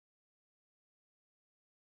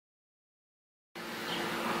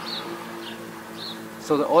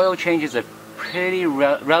So the oil change is a pretty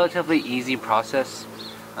relatively easy process.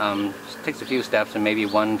 Just takes a few steps and maybe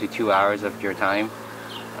 1 to 2 hours of your time.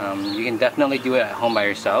 You can definitely do it at home by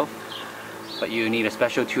yourself, but you need a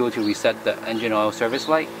special tool to reset the engine oil service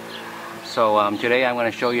light. So today I'm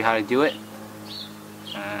going to show you how to do it,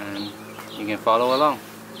 and you can follow along.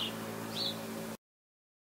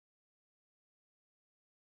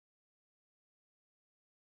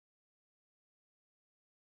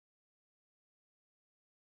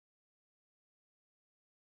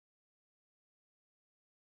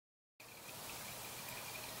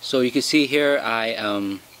 So you can see here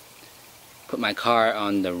I put my car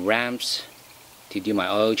on the ramps to do my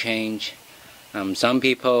oil change. Some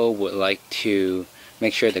people would like to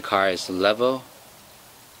make sure the car is level.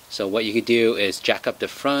 So what you could do is jack up the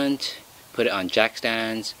front, put it on jack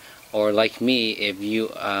stands, or like me, if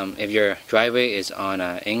your driveway is on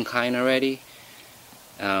an incline already,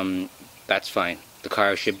 that's fine. The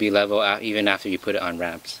car should be level even after you put it on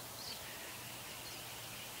ramps.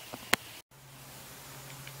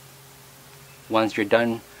 Once you're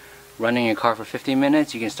done running your car for 15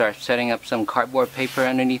 minutes, you can start setting up some cardboard paper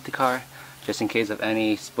underneath the car, just in case of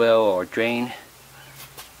any spill or drain.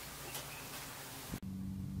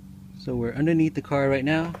 So we're underneath the car right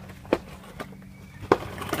now,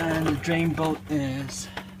 and the drain bolt is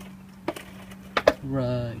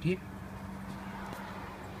right here.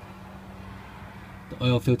 The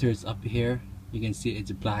oil filter is up here. You can see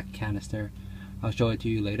it's a black canister. I'll show it to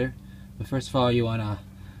you later. But first of all, you want to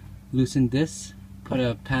loosen this, put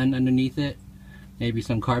a pan underneath it, maybe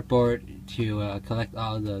some cardboard to collect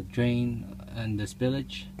all the drain and the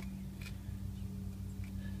spillage,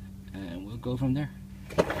 and we'll go from there.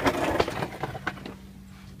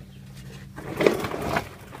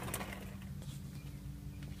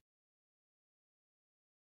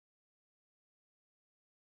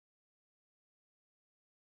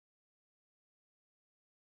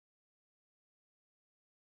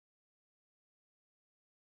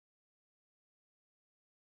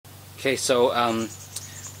 Okay, so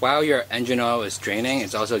while your engine oil is draining,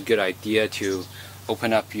 it's also a good idea to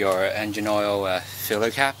open up your engine oil filler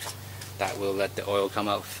cap. That will let the oil come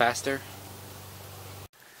out faster.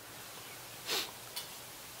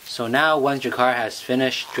 So now, once your car has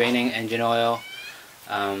finished draining engine oil,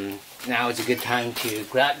 now is a good time to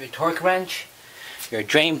grab your torque wrench, your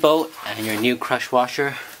drain bolt, and your new crush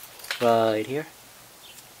washer right here.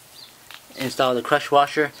 Install the crush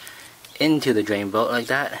washer into the drain bolt like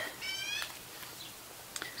that.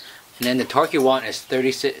 And then the torque you want is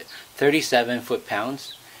 37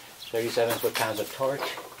 foot-pounds. 37 foot-pounds of torque.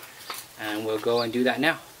 And we'll go and do that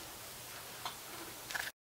now.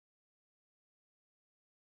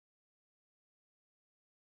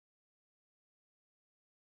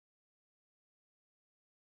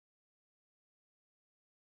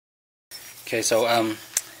 Okay, so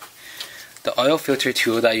the oil filter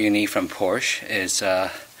tool that you need from Porsche is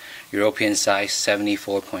European size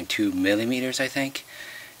 74.2 millimeters, I think.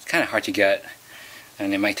 It's kind of hard to get,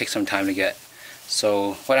 and it might take some time to get.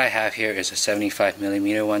 So what I have here is a 75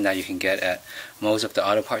 millimeter one that you can get at most of the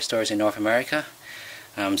auto parts stores in North America.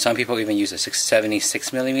 Some people even use a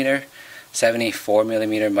 76 millimeter. 74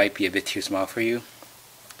 millimeter might be a bit too small for you.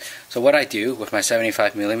 So what I do with my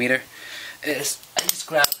 75 millimeter is I just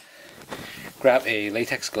grab a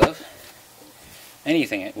latex glove.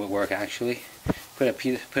 Anything it would work actually. Put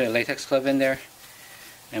a latex glove in there,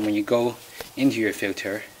 and when you go into your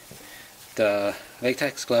filter, the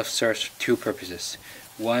latex glove serves two purposes.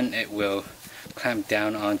 One, it will clamp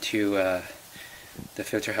down onto the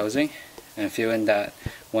filter housing and fill in that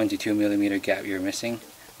 1 to 2 millimeter gap you're missing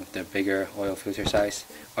with the bigger oil filter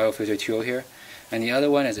tool here. And the other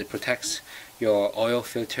one is it protects your oil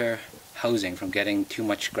filter housing from getting too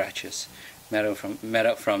much scratches, from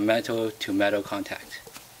metal to metal contact.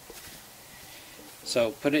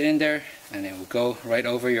 So put it in there, and it will go right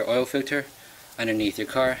over your oil filter underneath your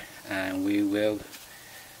car, and we will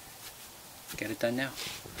get it done now.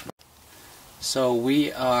 So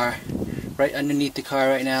we are right underneath the car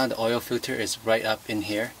right now. The oil filter is right up in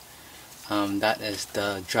here. That is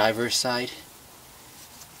the driver's side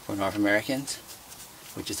for North Americans,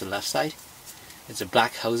 which is the left side. It's a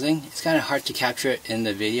black housing. It's kind of hard to capture it in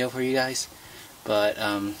the video for you guys, but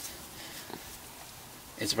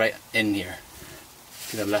it's right in here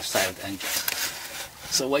to the left side of the engine.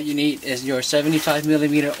 So what you need is your 75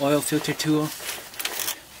 millimeter oil filter tool.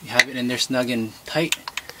 You have it in there snug and tight.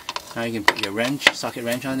 Now you can put your wrench, socket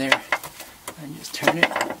wrench on there, and just turn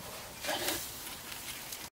it.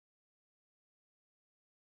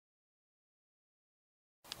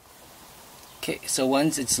 Okay, so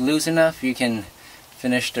once it's loose enough, you can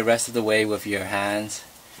finish the rest of the way with your hands.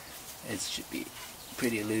 It should be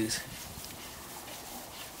pretty loose.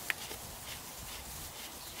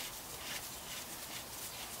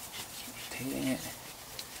 Rotating it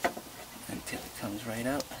until it comes right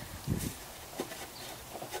out.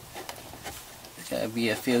 There's gotta be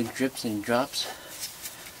a few drips and drops.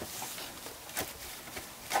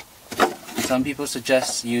 Some people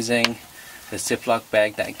suggest using the Ziploc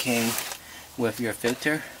bag that came with your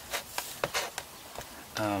filter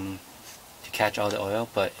to catch all the oil,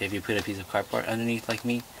 but if you put a piece of cardboard underneath like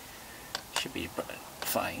me, it should be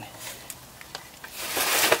fine.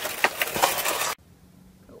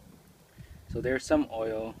 So there's some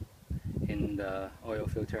oil in the oil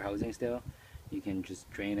filter housing still. You can just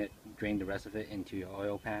drain the rest of it into your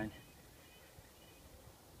oil pan.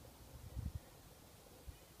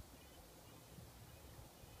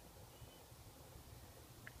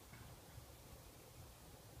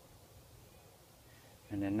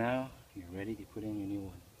 And then now you're ready to put in your new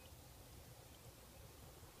one.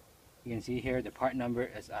 You can see here the part number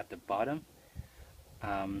is at the bottom.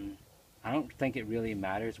 I don't think it really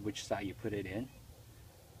matters which side you put it in,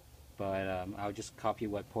 but I'll just copy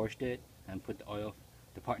what Porsche did and put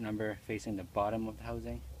the part number facing the bottom of the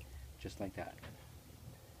housing, just like that.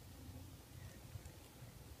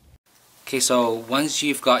 Okay, so once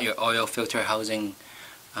you've got your oil filter housing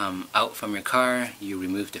out from your car, you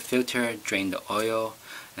remove the filter, drain the oil,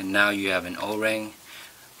 and now you have an O-ring.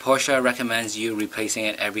 Porsche recommends you replacing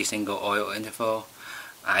it every single oil interval.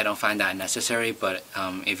 I don't find that necessary, but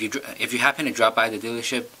if you happen to drop by the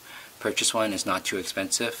dealership, purchase one. It's not too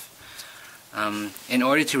expensive. In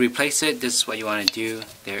order to replace it, this is what you want to do.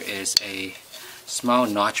 There is a small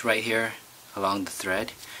notch right here along the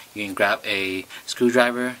thread. You can grab a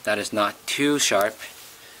screwdriver that is not too sharp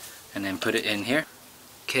and then put it in here.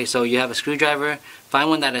 Okay, so you have a screwdriver. Find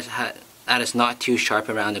one that is not too sharp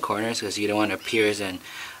around the corners, because you don't want to pierce and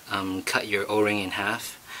cut your O-ring in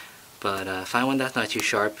half. But find one that's not too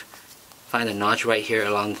sharp. Find a notch right here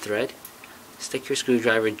along the thread. Stick your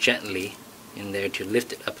screwdriver gently in there to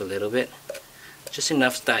lift it up a little bit. Just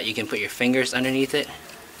enough that you can put your fingers underneath it.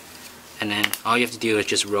 And then all you have to do is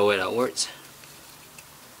just roll it outwards.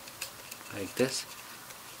 Like this.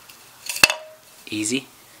 Easy.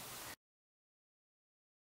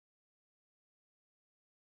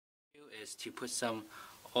 Is to put some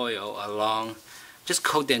oil along. Just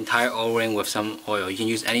coat the entire O-ring with some oil. You can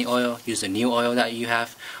use any oil, use the new oil that you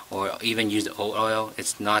have, or even use the old oil.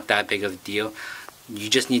 It's not that big of a deal. You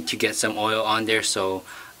just need to get some oil on there, so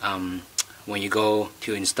when you go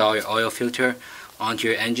to install your oil filter onto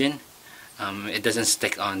your engine, it doesn't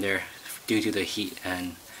stick on there due to the heat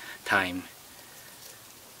and time.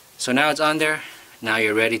 So now it's on there. Now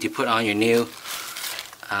you're ready to put on your new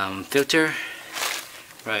filter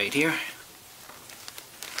right here.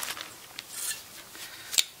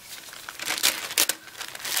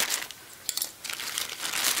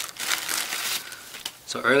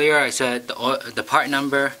 So earlier I said the part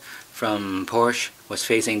number from Porsche was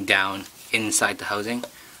facing down inside the housing.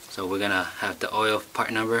 So we're gonna have the oil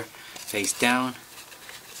part number face down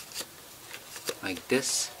like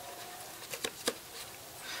this.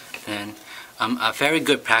 And a very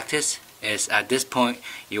good practice is at this point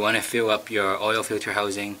you want to fill up your oil filter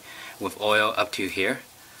housing with oil up to here.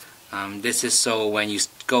 This is so when you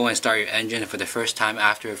go and start your engine for the first time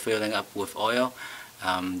after filling up with oil,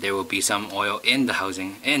 there will be some oil in the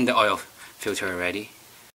housing, in the oil filter already.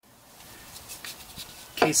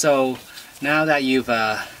 Okay, so now that you've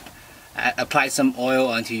applied some oil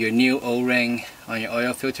onto your new O-ring on your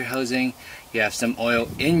oil filter housing, you have some oil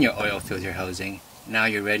in your oil filter housing. Now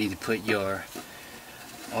you're ready to put your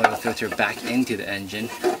oil filter back into the engine.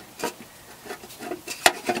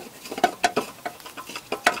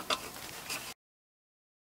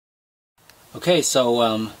 Okay,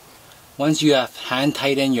 so once you have hand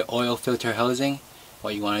tightened your oil filter housing,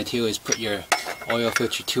 what you want to do is put your oil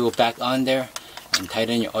filter tool back on there and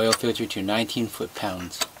tighten your oil filter to 19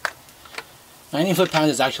 foot-pounds. 19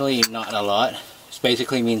 foot-pounds is actually not a lot. It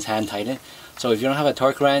basically means hand tighten. So if you don't have a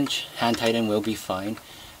torque wrench, hand tighten will be fine.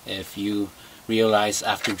 If you realize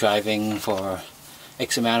after driving for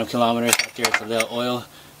X amount of kilometers that there's a little oil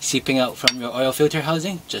seeping out from your oil filter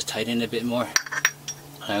housing, just tighten it a bit more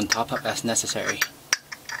and top up as necessary.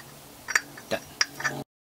 Done.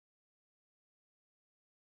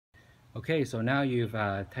 Okay, so now you've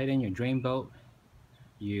tightened your drain bolt,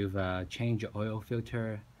 you've changed your oil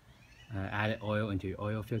filter, added oil into your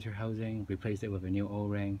oil filter housing, replaced it with a new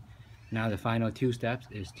O-ring. Now the final two steps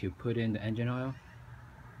is to put in the engine oil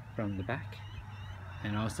from the back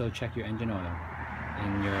and also check your engine oil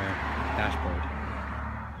in your dashboard.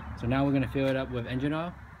 So now we're going to fill it up with engine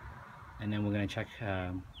oil, and then we're going to check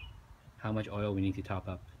how much oil we need to top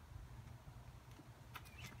up.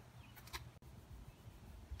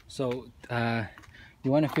 So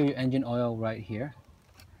you want to fill your engine oil right here.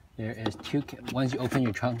 There is once you open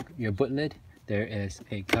your trunk, your boot lid, there is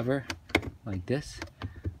a cover like this.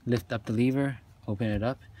 Lift up the lever, open it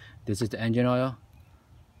up. This is the engine oil,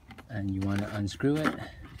 and you want to unscrew it.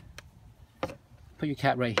 Put your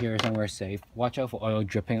cap right here somewhere safe. Watch out for oil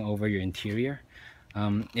dripping over your interior.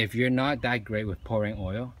 If you're not that great with pouring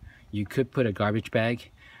oil, you could put a garbage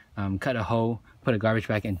bag, cut a hole, put a garbage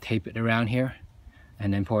bag and tape it around here,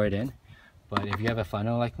 and then pour it in. But if you have a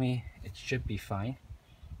funnel like me, it should be fine.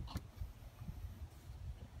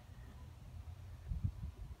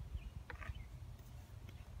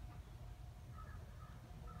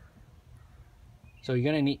 So you're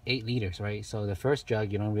gonna need 8 liters, right? So the first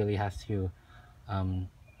jug, you don't really have to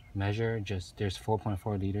measure. Just there's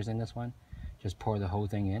 4.4 liters in this one. Just pour the whole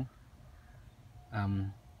thing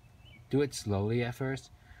in. Do it slowly at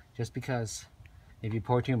first, just because if you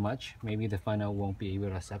pour too much, maybe the funnel won't be able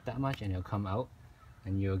to accept that much, and it'll come out,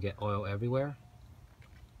 and you'll get oil everywhere.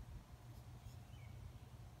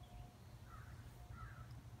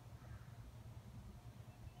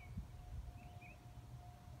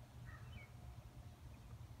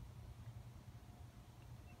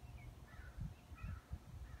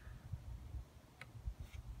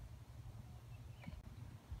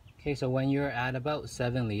 Okay, so when you're at about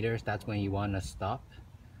 7 liters, that's when you want to stop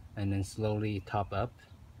and then slowly top up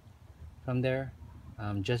from there.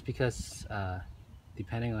 Just because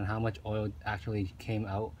depending on how much oil actually came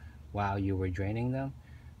out while you were draining them,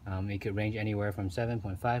 it could range anywhere from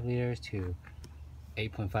 7.5 liters to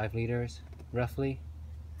 8.5 liters roughly.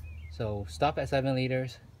 So stop at 7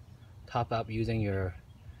 liters, top up using your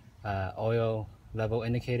oil level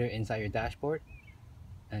indicator inside your dashboard,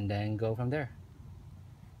 and then go from there.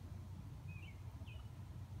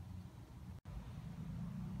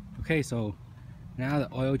 Okay, so now the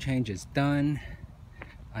oil change is done.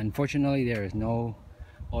 Unfortunately, there is no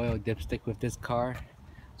oil dipstick with this car,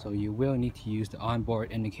 so you will need to use the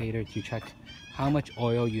onboard indicator to check how much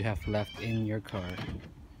oil you have left in your car,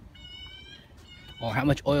 or how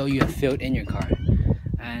much oil you have filled in your car.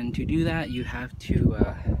 And to do that, you have to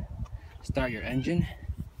start your engine,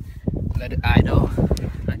 let it idle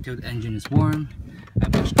until the engine is warm,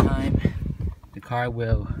 at which time the car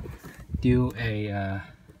will do a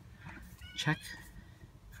check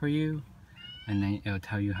for you, and then it'll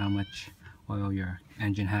tell you how much oil your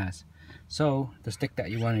engine has. So the stick that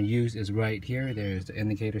you want to use is right here. There's the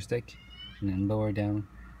indicator stick, and then lower down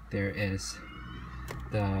there is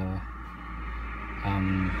the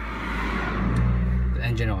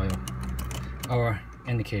engine oil or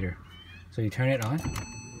indicator. So you turn it on,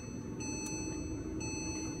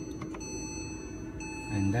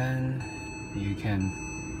 and then you can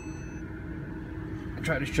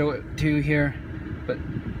try to show it to you here, but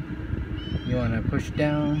you want to push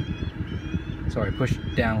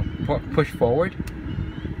forward,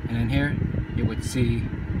 and then here you would see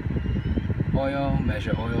oil,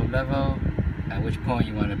 measure oil level, at which point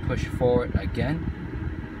you want to push forward again,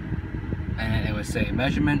 and then it would say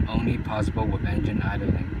measurement only possible with engine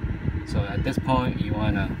idling. So at this point you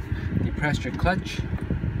want to depress your clutch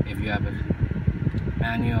if you have a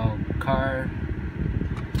manual car.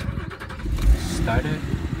 Start it,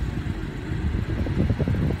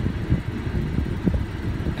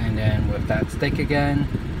 and then with that stick again,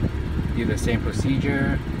 do the same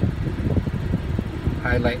procedure.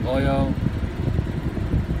 Highlight oil,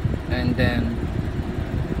 and then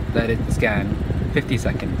let it scan 50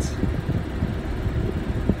 seconds.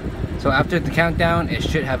 So after the countdown, it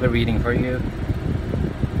should have a reading for you.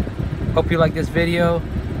 Hope you like this video.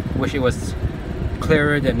 Wish it was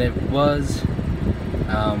clearer than it was.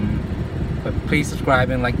 But please subscribe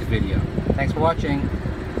and like the video. Thanks for watching.